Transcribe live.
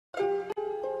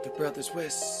The brothers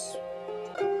Wisp.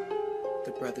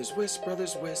 The brothers Wisp,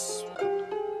 brothers Wisp.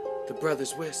 The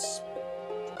brothers Wisp.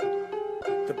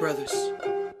 The brothers.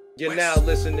 You're now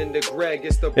listening to Greg.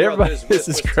 It's the Hey everybody, brothers. this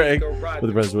is Greg with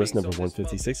the Brothers Wisp, number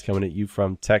 156, coming at you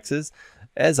from Texas.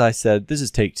 As I said, this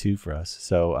is take 2 for us.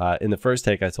 So in the first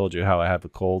take, I told you how I have a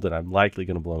cold and I'm likely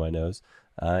going to blow my nose.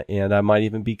 And I might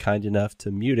even be kind enough to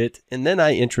mute it. And then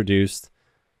I introduced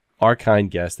our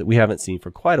kind guest that we haven't seen for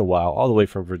quite a while, all the way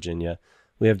from Virginia.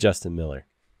 We have Justin Miller.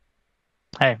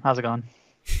 Hey, how's it going?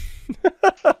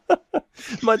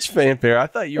 Much fanfare. I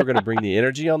thought you were going to bring the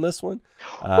energy on this one.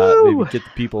 Maybe get the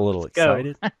people a little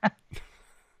excited. Yeah,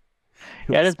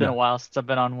 it has been a while since I've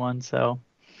been on one, so.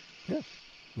 Yeah.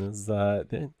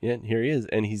 Here he is.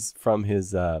 And he's from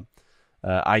his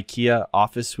IKEA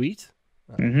office suite.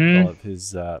 All of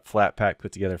his flat pack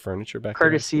put together furniture back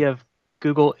courtesy of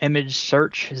Google image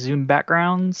search zoom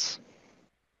backgrounds.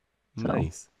 So.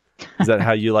 Nice. Is that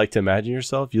how you like to imagine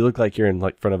yourself? You look like you're in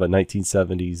front of a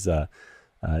 1970s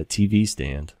TV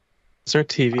stand. Is there a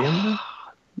TV in there?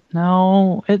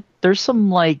 No, there's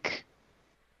some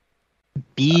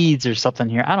beads or something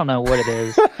here. I don't know what it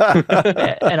is.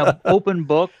 And an open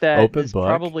book that is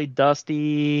probably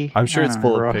dusty. I'm sure it's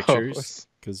full of pictures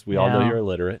because we all know you're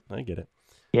illiterate. I get it.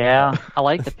 Yeah, I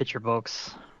like the picture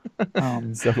books.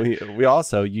 So we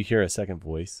also, you hear a second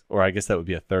voice, or I guess that would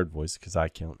be a third voice because I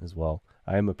count as well.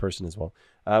 I am a person as well.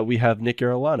 We have Nick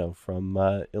Arellano from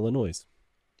Illinois.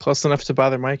 Close enough to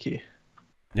bother Mikey.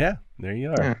 Yeah, there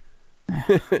you are.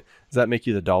 Yeah. Does that make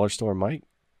you the dollar store Mike?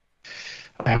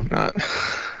 I have not.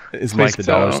 Is Mike the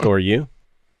dollar store you?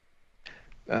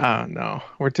 No.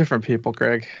 We're different people,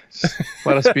 Greg. Just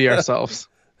let us be ourselves.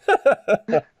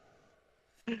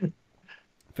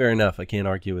 Fair enough. I can't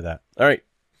argue with that. All right.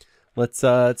 Let's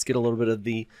get a little bit of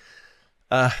the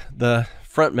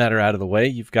front matter out of the way.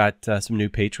 You've got some new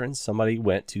patrons. Somebody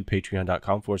went to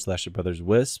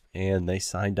patreon.com/thebrotherswisp and they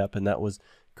signed up, and that was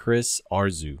Chris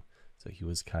Arzu. So he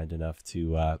was kind enough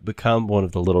to become one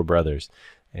of the Little Brothers,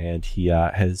 and he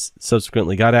has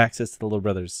subsequently got access to the Little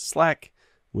Brothers Slack,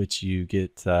 which you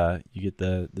get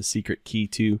the secret key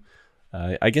to.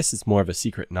 I guess it's more of a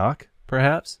secret knock,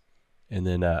 perhaps, and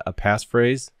then a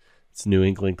passphrase. It's New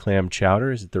England clam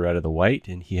chowder. Is it the red or the white?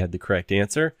 And he had the correct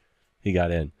answer. He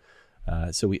got in.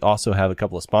 So we also have a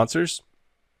couple of sponsors.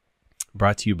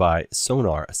 Brought to you by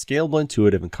Sonar, a scalable,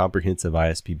 intuitive, and comprehensive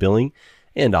ISP billing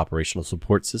and operational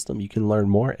support system. You can learn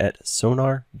more at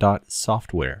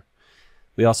sonar.software.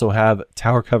 We also have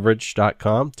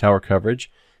towercoverage.com. Tower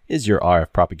Coverage is your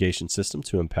RF propagation system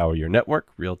to empower your network,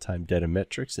 real-time data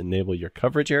metrics, enable your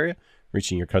coverage area,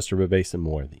 reaching your customer base, and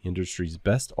more. The industry's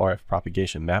best RF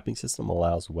propagation mapping system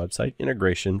allows website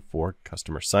integration for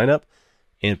customer sign-up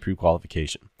and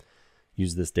pre-qualification.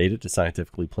 Use this data to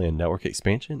scientifically plan network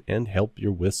expansion and help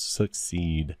your WISP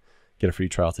succeed. Get a free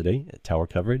trial today at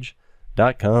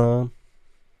towercoverage.com.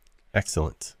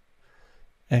 Excellent.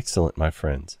 Excellent, my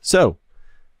friends. So,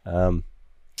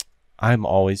 I'm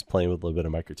always playing with a little bit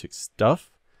of MikroTik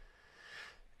stuff.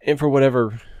 And for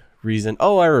whatever reason,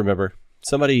 I remember.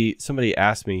 Somebody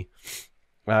asked me,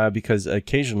 because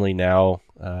occasionally now,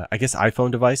 I guess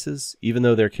iPhone devices, even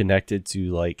though they're connected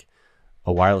to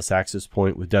a wireless access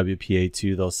point with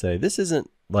WPA2, they'll say, this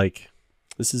isn't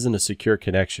a secure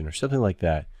connection or something like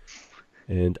that.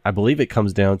 And I believe it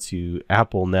comes down to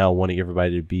Apple now wanting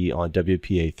everybody to be on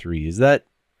WPA3. Is that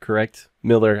correct,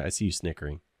 Miller? I see you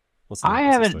snickering. I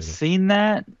haven't seen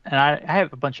that, and I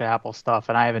have a bunch of Apple stuff,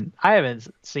 and I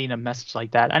haven't seen a message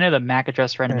like that. I know the MAC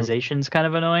address randomization is kind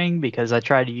of annoying because I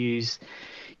tried to use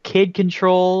Kid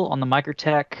Control on the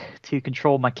MikroTik to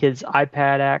control my kid's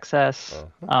iPad access.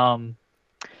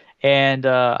 And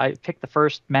I picked the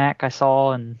first Mac I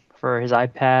saw and for his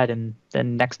iPad, and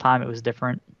then next time it was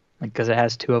different, because it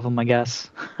has 2 of them, I guess.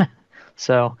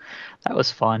 So that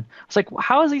was fun. I was like,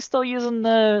 how is he still using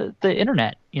the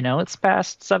internet? It's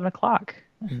past 7 o'clock.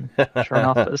 And sure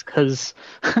enough, it was because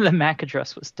the MAC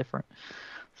address was different.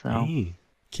 So, hey,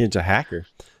 kid's a hacker.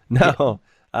 No,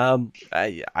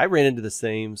 I ran into the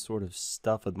same sort of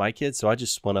stuff with my kids, so I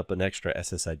just spun up an extra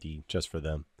SSID just for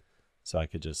them, so I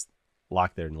could just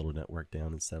lock their little network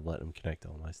down instead of letting them connect to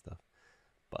all my stuff.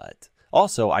 But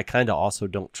also, I kind of also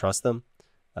don't trust them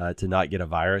to not get a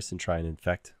virus and try and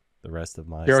infect the rest of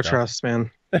my Zero stuff. trust,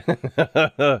 man.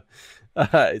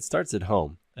 It starts at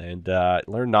home, and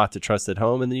learn not to trust at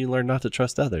home, and then you learn not to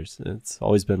trust others. It's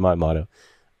always been my motto.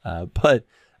 But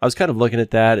I was kind of looking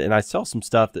at that, and I saw some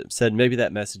stuff that said maybe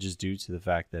that message is due to the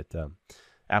fact that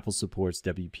Apple supports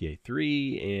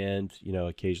WPA3, and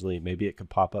occasionally maybe it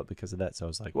could pop up because of that. So I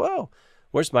was like, whoa,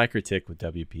 where's MikroTik with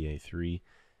WPA3?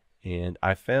 And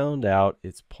I found out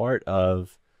it's part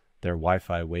of their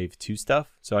Wi-Fi Wave 2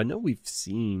 stuff. So I know we've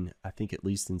seen, I think at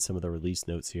least in some of the release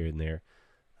notes here and there,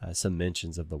 some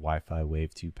mentions of the Wi-Fi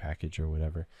Wave 2 package or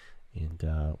whatever. And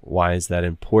why is that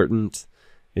important?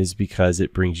 Is because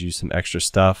it brings you some extra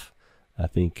stuff. I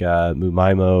think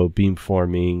MuMaIMO,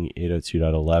 beamforming,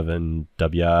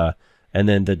 802.11, and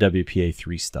then the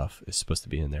WPA3 stuff is supposed to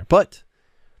be in there. But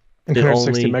And it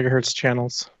 160 only megahertz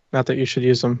channels. Not that you should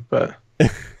use them, but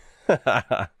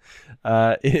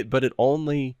but it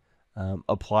only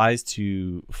applies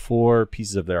to 4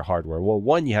 pieces of their hardware. Well,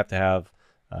 one, you have to have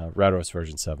RouterOS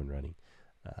version 7 running,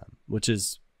 which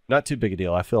is not too big a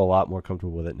deal. I feel a lot more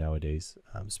comfortable with it nowadays,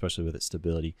 especially with its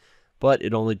stability. But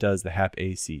it only does the HAP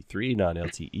AC3,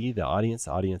 non-LTE, the Audience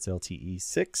LTE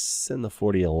 6, and the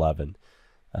 4011.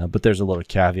 But there's a little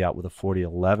caveat with the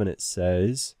 4011. It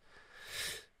says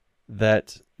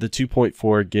that the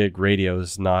 2.4 gig radio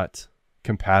is not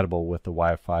compatible with the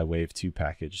Wi-Fi Wave 2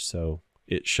 package. So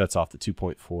it shuts off the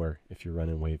 2.4 if you're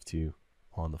running Wave 2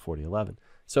 on the 4011.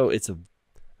 So it's a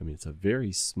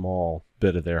very small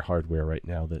bit of their hardware right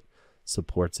now that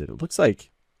supports it. It looks like,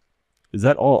 is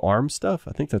that all ARM stuff?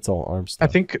 I think that's all ARM stuff. I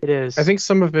think It is. I think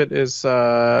some of it is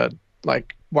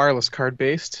like wireless card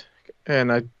based,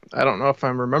 and I don't know if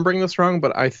I'm remembering this wrong,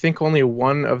 but I think only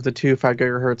one of the 2 5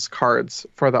 gigahertz cards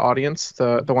for the Audience,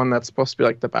 the one that's supposed to be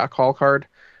like the backhaul card,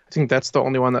 I think that's the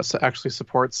only one that actually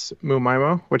supports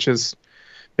MuMaIMO, which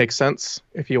makes sense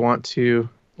if you want to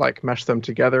like mesh them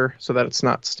together so that it's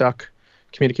not stuck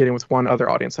communicating with one other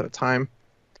audience at a time.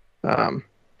 So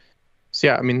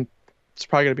yeah, I mean, it's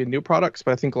probably going to be new products,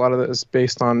 but I think a lot of it is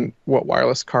based on what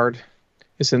wireless card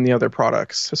is in the other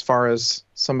products as far as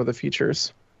some of the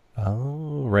features.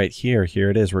 Oh, right here. Here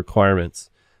it is. Requirements.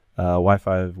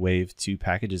 Wi-Fi Wave 2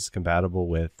 package is compatible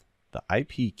with the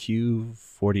IPQ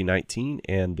 4019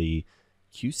 and the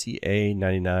QCA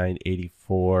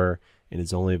 9984 and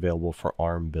is only available for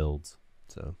ARM builds.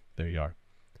 So there you are.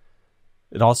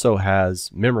 It also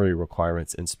has memory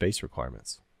requirements and space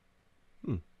requirements.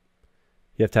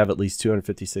 You have to have at least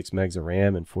 256 megs of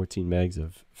RAM and 14 megs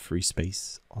of free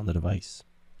space on the device.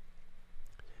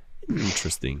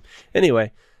 Interesting.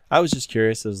 Anyway, I was just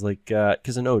curious. I was like,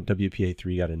 because I know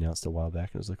WPA3 got announced a while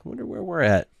back, and I was like, I wonder where we're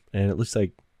at. And it looks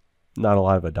like not a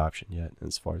lot of adoption yet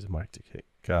as far as the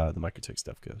MikroTik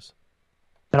stuff goes.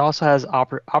 It also has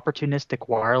opportunistic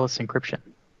wireless encryption.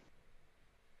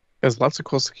 There's lots of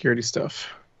cool security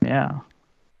stuff. Yeah.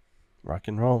 Rock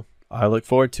and roll. I look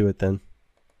forward to it then.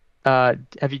 Have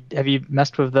you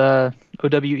messed with the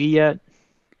OWE yet?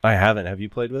 I haven't. Have you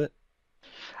played with it?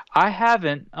 I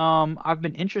haven't. I've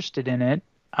been interested in it.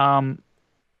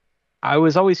 I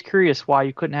was always curious why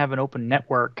you couldn't have an open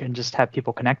network and just have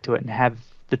people connect to it and have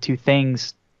the two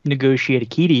things negotiate a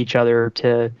key to each other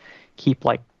to keep,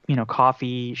 like,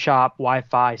 coffee shop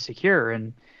Wi-Fi secure.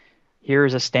 And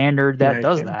here's a standard that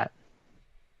does that.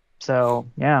 So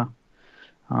yeah,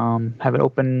 have an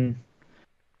open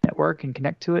network and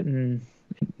connect to it, and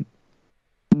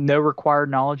no required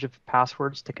knowledge of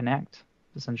passwords to connect,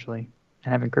 essentially,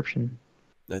 and have encryption.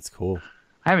 That's cool.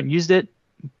 I haven't used it.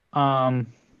 It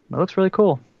looks really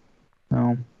cool.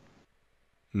 So,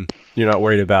 You're not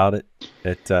worried about it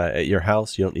at your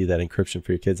house? You don't need that encryption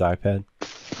for your kid's iPad?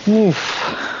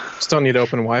 Still need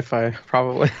open Wi-Fi,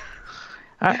 probably.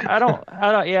 I don't.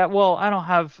 Yeah. Well, I don't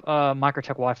have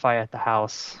MikroTik Wi-Fi at the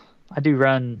house. I do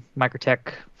run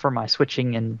MikroTik for my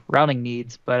switching and routing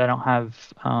needs, but I don't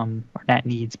have or NAT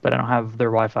needs, but I don't have their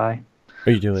Wi-Fi.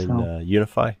 Are you doing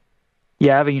Unify?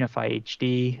 Yeah, I have a Unify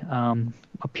HD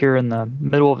up here in the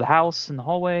middle of the house in the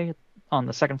hallway on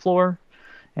the second floor,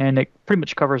 and it pretty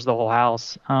much covers the whole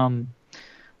house.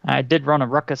 I did run a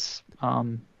Ruckus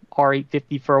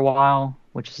R850 for a while,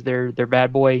 which is their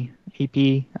bad boy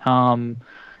AP,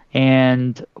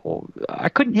 and I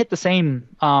couldn't hit the same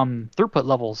throughput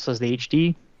levels as the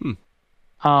HD.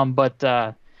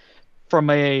 But from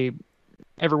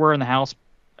everywhere in the house,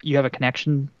 you have a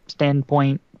connection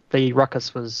standpoint, the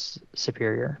Ruckus was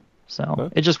superior. So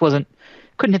it just couldn't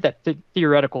hit that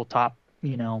theoretical top,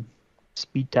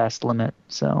 speed test limit.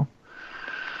 So.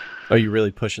 Are you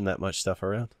really pushing that much stuff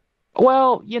around?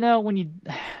 Well, when you,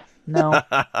 no.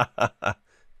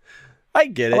 I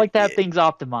get it. I like to have things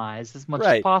optimized as much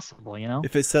as possible,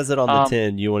 If it says it on the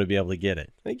tin, you want to be able to get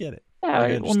it. I get it.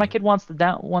 Yeah, when my kid wants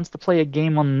to play a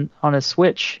game on a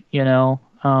Switch, I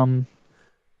want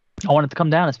it to come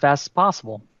down as fast as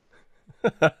possible.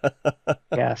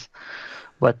 Yes,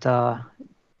 but the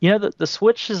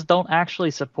Switches don't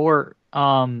actually support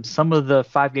some of the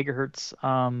 5 gigahertz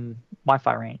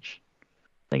Wi-Fi range.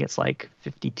 I think it's like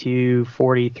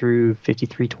 5240 through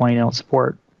 5320 don't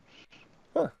support.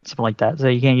 Something like that. So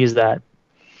you can't use that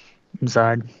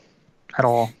inside. at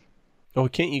all. Oh,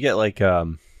 can't you get like a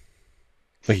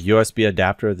USB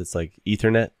adapter that's like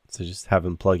Ethernet, so just have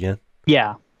them plug in?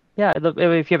 Yeah, yeah.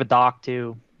 If you have a dock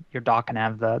too, your dock can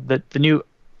have the new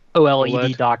OLED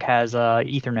OLED. dock has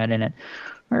Ethernet in it.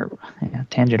 Or yeah,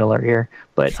 tangent alert here,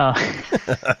 but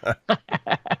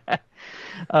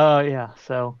yeah.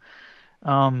 So,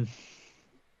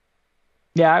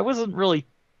 yeah, I wasn't really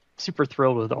super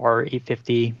thrilled with the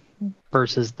R850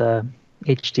 versus the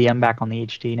HD. I'm back on the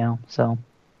HD now, so.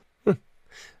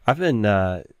 I've been,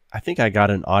 I think I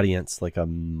got an audience like a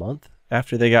month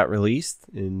after they got released,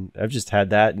 and I've just had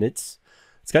that, and it's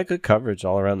got good coverage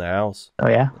all around the house. Oh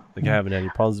yeah. Like I haven't had any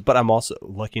problems, but I'm also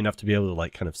lucky enough to be able to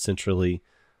like kind of centrally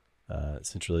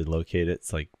locate it.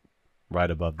 It's like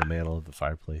right above the mantle of the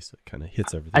fireplace. It kind of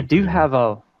hits everything. I do pretty well. have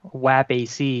a WAP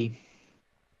AC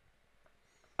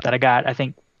that I got, I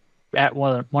think, at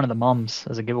one of the mums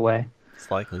as a giveaway.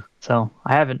 It's likely. So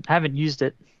I haven't used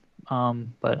it,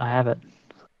 but I have it.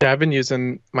 Yeah, I've been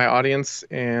using my audience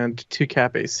and 2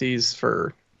 cap ACs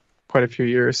for quite a few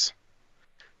years.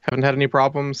 Haven't had any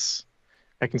problems.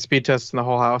 I can speed test in the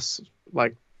whole house,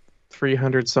 like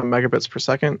 300 some megabits per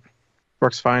second.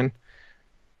 Works fine.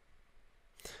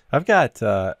 I've got.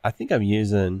 I think I'm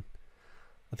using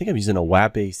a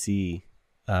WAP AC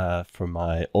for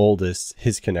my oldest,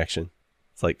 his connection.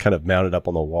 It's like kind of mounted up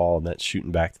on the wall, and that's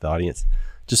shooting back to the audience,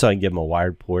 just so I can give him a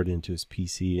wired port into his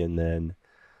PC. And then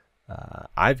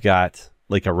I've got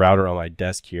like a router on my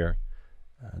desk here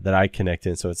that I connect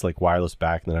in, so it's like wireless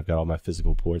back, and then I've got all my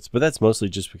physical ports. But that's mostly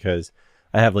just because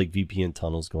I have like VPN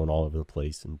tunnels going all over the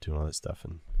place and doing all that stuff,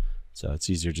 and so it's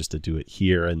easier just to do it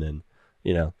here and then,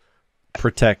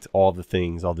 protect all the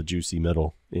things, all the juicy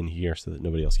middle in here, so that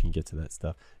nobody else can get to that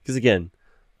stuff. Because again,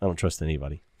 I don't trust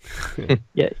anybody.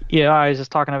 Yeah. I was just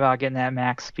talking about getting that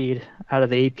max speed out of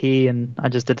the AP, and I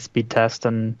just did a speed test,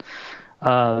 and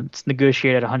it's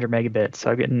negotiated 100 megabits,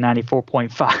 so I'm getting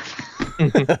 94.5.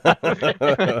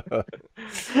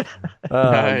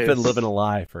 I've been Nice. living a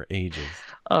lie for ages.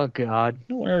 Oh God,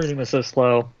 no wonder everything was so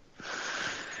slow.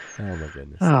 Oh my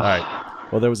goodness. All right.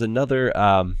 Well, there was another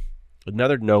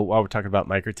note while we're talking about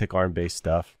MikroTik ARM-based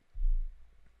stuff.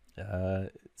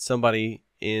 Somebody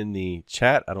in the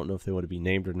chat, I don't know if they want to be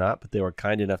named or not, but they were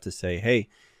kind enough to say, hey,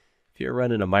 if you're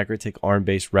running a MikroTik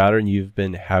ARM-based router and you've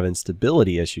been having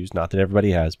stability issues, not that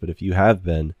everybody has, but if you have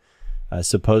been,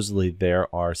 supposedly there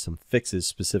are some fixes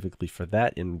specifically for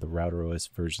that in the RouterOS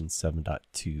version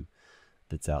 7.2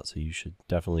 that's out. So you should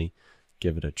definitely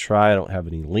give it a try. I don't have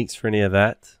any links for any of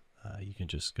that. You can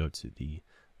just go to the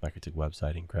MikroTik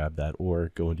website and grab that,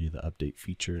 or go into the update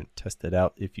feature and test it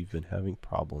out if you've been having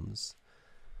problems.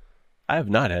 I have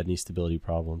not had any stability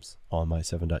problems on my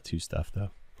 7.2 stuff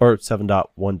though, or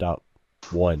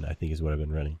 7.1.1 I think is what I've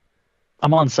been running.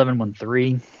 I'm on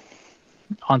 713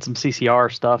 on some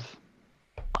CCR stuff,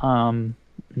 and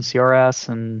CRS,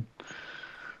 and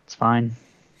it's fine.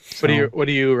 What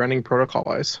are you running protocol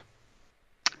wise?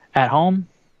 At home?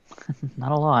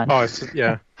 Not a lot. Oh, it's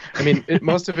yeah. I mean,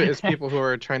 most of it is people who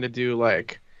are trying to do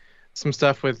like some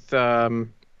stuff with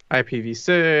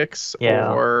IPv6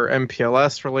 Yeah. or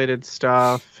MPLS related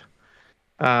stuff.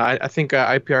 I think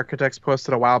IP Architects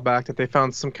posted a while back that they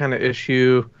found some kind of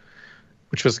issue,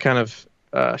 which was kind of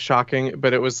shocking,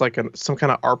 but it was like some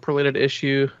kind of ARP related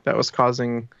issue that was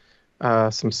causing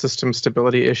some system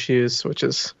stability issues, which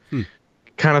is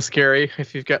kind of scary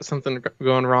if you've got something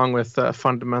going wrong with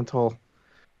fundamental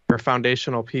or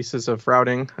foundational pieces of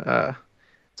routing.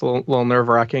 It's a little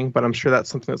nerve-wracking, but I'm sure that's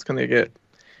something that's going to get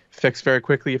fixed very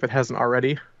quickly if it hasn't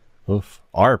already. Oof.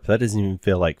 ARP, that doesn't even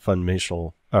feel like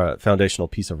foundational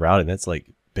piece of routing. That's like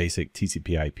basic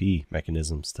TCP/IP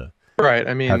mechanisms to Right.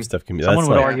 I mean, have stuff Someone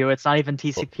would like, argue it's not even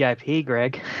TCP/IP,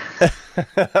 Greg.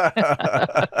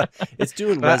 it's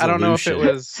doing resolution. I don't know if it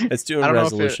was. It's doing I don't know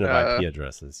if resolution it, of IP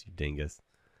addresses, you dingus.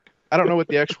 I don't know what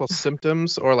the actual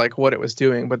symptoms or like what it was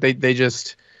doing, but they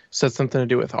just said something to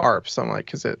do with ARP. So I'm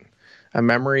like, is it a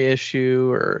memory issue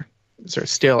or is there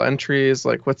stale entries?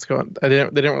 Like what's going? They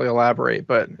didn't really elaborate,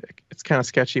 but it's kind of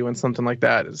sketchy when something like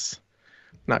that is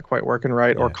not quite working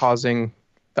right or Yeah. causing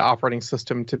the operating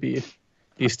system to be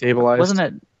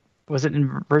destabilized. Was it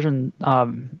in version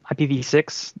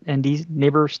IPv6 and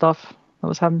neighbor stuff that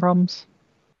was having problems?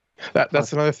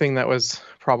 That's another thing that was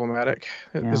problematic.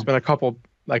 There's been a couple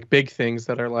like big things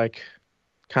that are like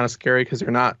kind of scary because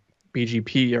they're not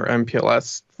BGP or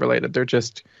MPLS related. They're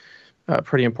just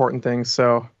pretty important things.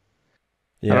 So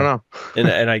Yeah. I don't know.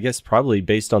 and I guess probably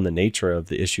based on the nature of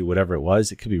the issue, whatever it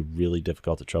was, it could be really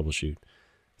difficult to troubleshoot,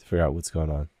 to figure out what's going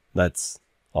on. That's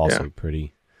also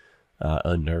pretty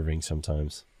unnerving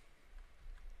sometimes.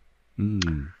 Yeah,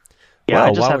 Well, I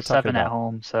just while we're have talking 7 at about-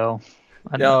 home, so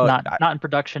No, Not in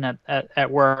production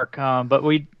at work, but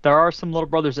there are some little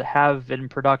brothers that have it in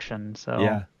production. So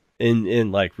yeah,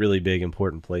 in like really big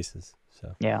important places.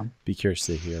 So yeah, be curious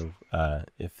to hear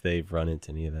if they've run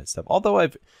into any of that stuff. Although I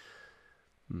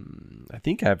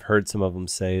think I've heard some of them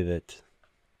say that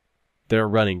they're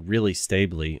running really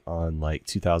stably on like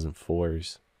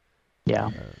 2004s. yeah.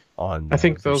 On I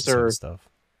think version those are 7 stuff.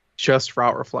 just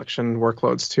route reflection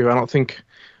workloads too. I don't think.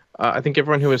 I think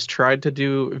everyone who has tried to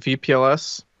do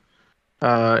VPLS,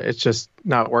 it's just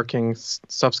not working.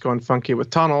 Stuff's going funky with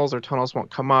tunnels, or tunnels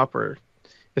won't come up, or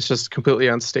it's just completely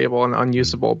unstable and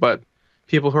unusable. But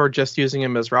people who are just using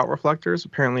them as route reflectors,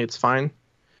 apparently it's fine.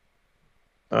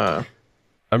 I'm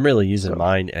really using so-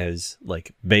 mine as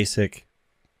like basic,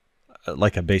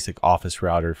 like a basic office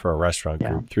router for a restaurant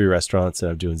Yeah. group. 3 restaurants,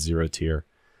 and I'm doing 0 tier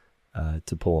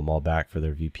to pull them all back for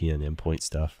their VPN endpoint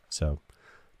stuff. So,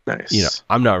 Nice. you know,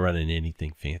 I'm not running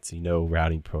anything fancy, no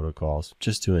routing protocols,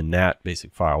 just doing NAT,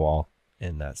 basic firewall,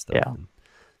 and that stuff, Yeah. and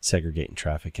segregating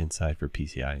traffic inside for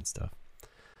PCI and stuff.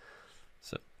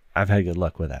 So I've had good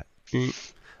luck with that.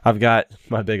 I've got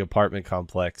my big apartment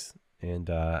complex, and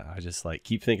I just like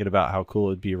keep thinking about how cool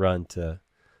it'd be to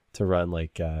run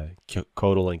like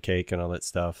Codal and Cake and all that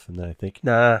stuff, and then I think,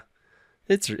 nah,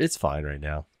 it's fine right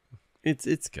now. It's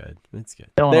good. It's good.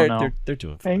 Don't know. They're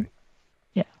doing fine.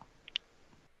 Yeah.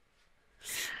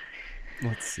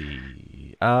 Let's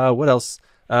see. What else?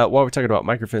 While we're talking about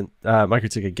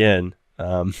MikroTik again,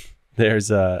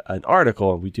 there's an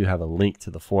article, and we do have a link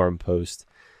to the forum post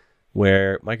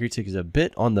where MikroTik is a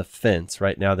bit on the fence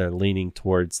right now. They're leaning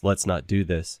towards let's not do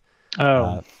this.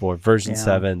 For version Yeah.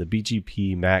 7, the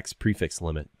BGP max prefix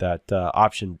limit. That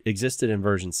option existed in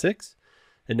version 6,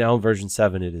 and now in version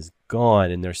 7 it is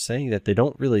gone, and they're saying that they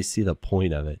don't really see the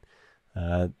point of it.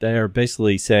 They're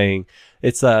basically saying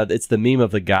it's the meme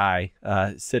of the guy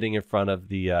sitting in front of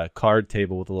the card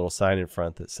table with a little sign in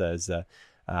front that says,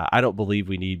 I don't believe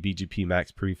we need BGP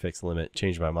max prefix limit.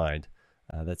 Change my mind.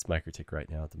 That's MikroTik right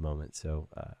now at the moment. So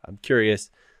I'm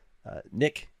curious,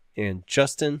 Nick and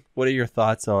Justin, what are your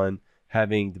thoughts on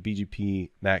having the BGP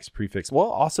max prefix? Well,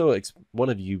 also one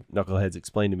of you knuckleheads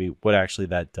explain to me what actually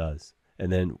that does, and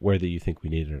then whether you think we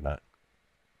need it or not.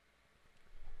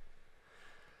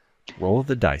 Roll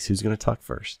the dice. Who's going to talk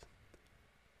first?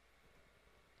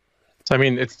 So I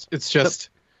mean, it's just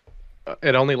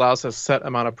it only allows a set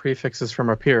amount of prefixes from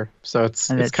a peer, so it's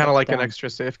And it kind of shuts like an down. extra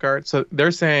safeguard. So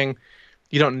they're saying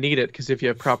you don't need it because if you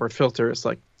have proper filters,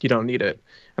 like you don't need it.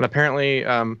 And apparently,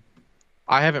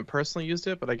 I haven't personally used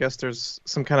it, but I guess there's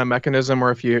some kind of mechanism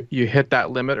where if you hit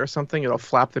that limit or something, it'll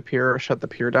flap the peer or shut the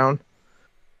peer down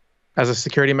as a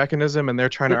security mechanism. And they're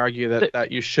trying to argue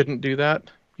that you shouldn't do that.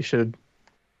 You should.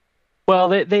 Well,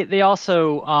 they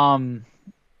also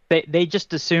they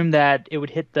just assume that it would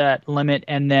hit that limit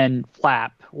and then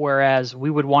flap, whereas we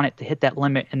would want it to hit that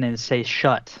limit and then say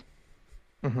shut.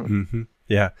 Mm-hmm.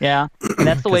 Yeah. Yeah, and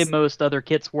that's the way 'Cause- most other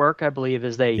kits work, I believe.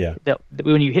 Is Yeah. that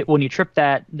when you trip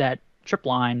that trip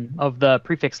line of the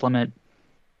prefix limit,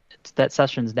 that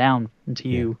session's down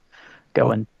until you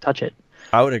go and touch it.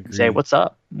 I would agree. Say what's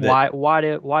up? that- Why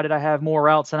did I have more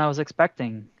routes than I was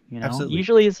expecting? You know, Absolutely.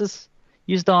 usually it's just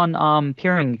used on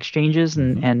peering exchanges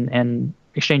Mm-hmm. and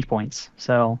exchange points.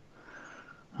 So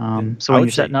so I when would you're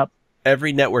say setting up,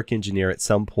 Every network engineer at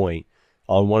some point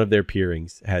on one of their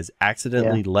peerings has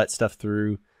accidentally let stuff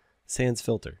through sans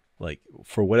filter. Like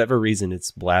for whatever reason,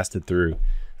 it's blasted through.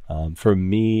 For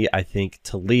me, I think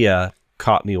Talia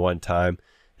caught me one time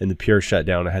and the peer shut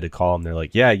down. I had to call them. They're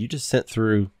like, yeah, you just sent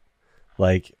through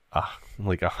like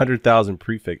 100,000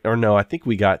 prefix. Or no, I think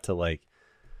we got to like,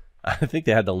 I think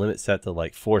they had the limit set to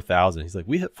like 4,000. He's like,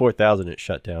 we hit 4,000 and it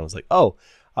shut down. I was like, oh,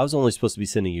 I was only supposed to be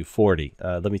sending you 40.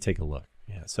 Let me take a look.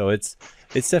 Yeah, so it's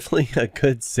definitely a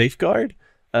good safeguard.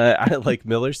 Like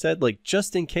Miller said, like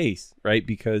just in case, right?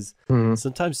 Because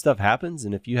sometimes stuff happens,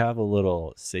 and if you have a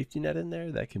little safety net in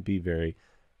there, that can be very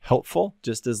helpful,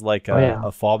 just as like a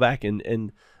fallback.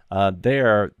 And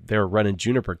they're running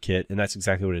Juniper Kit, and that's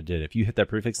exactly what it did. If you hit that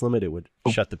prefix limit, it would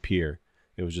shut the peer.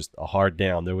 It was just a hard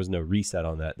down. There was no reset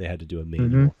on that. They had to do a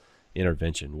manual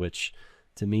intervention, which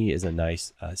to me is a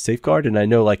nice safeguard. And I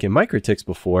know, like in MikroTiks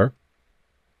before.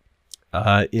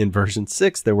 In version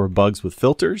 6, there were bugs with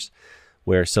filters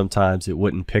where sometimes it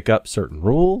wouldn't pick up certain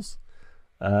rules,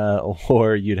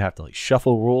 or you'd have to like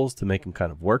shuffle rules to make them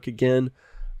kind of work again.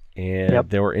 And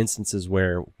there were instances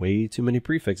where way too many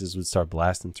prefixes would start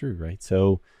blasting through, right?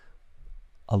 So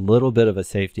a little bit of a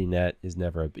safety net is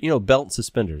never, belt and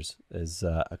suspenders is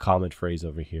a common phrase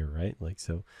over here, right? Like,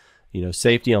 so,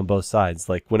 safety on both sides.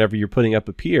 Like whenever you're putting up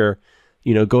a peer,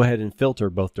 go ahead and filter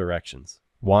both directions.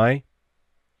 Why?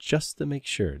 just to make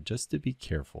sure, just to be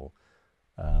careful,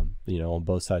 on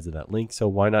both sides of that link. So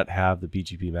why not have the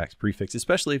BGP Max prefix,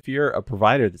 especially if you're a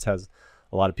provider that has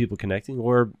a lot of people connecting,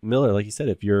 or Miller, like you said,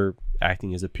 if you're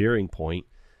acting as a peering point,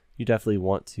 you definitely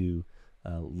want to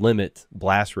limit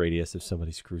blast radius if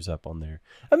somebody screws up on there.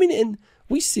 I mean, and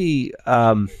we see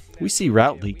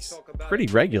route leaks pretty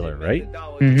regular, right?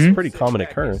 It's a pretty common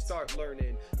occurrence.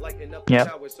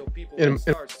 Yep. People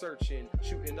start searching,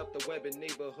 shooting up the web in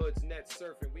neighborhoods, net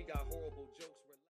surfing. We got horrible jokes.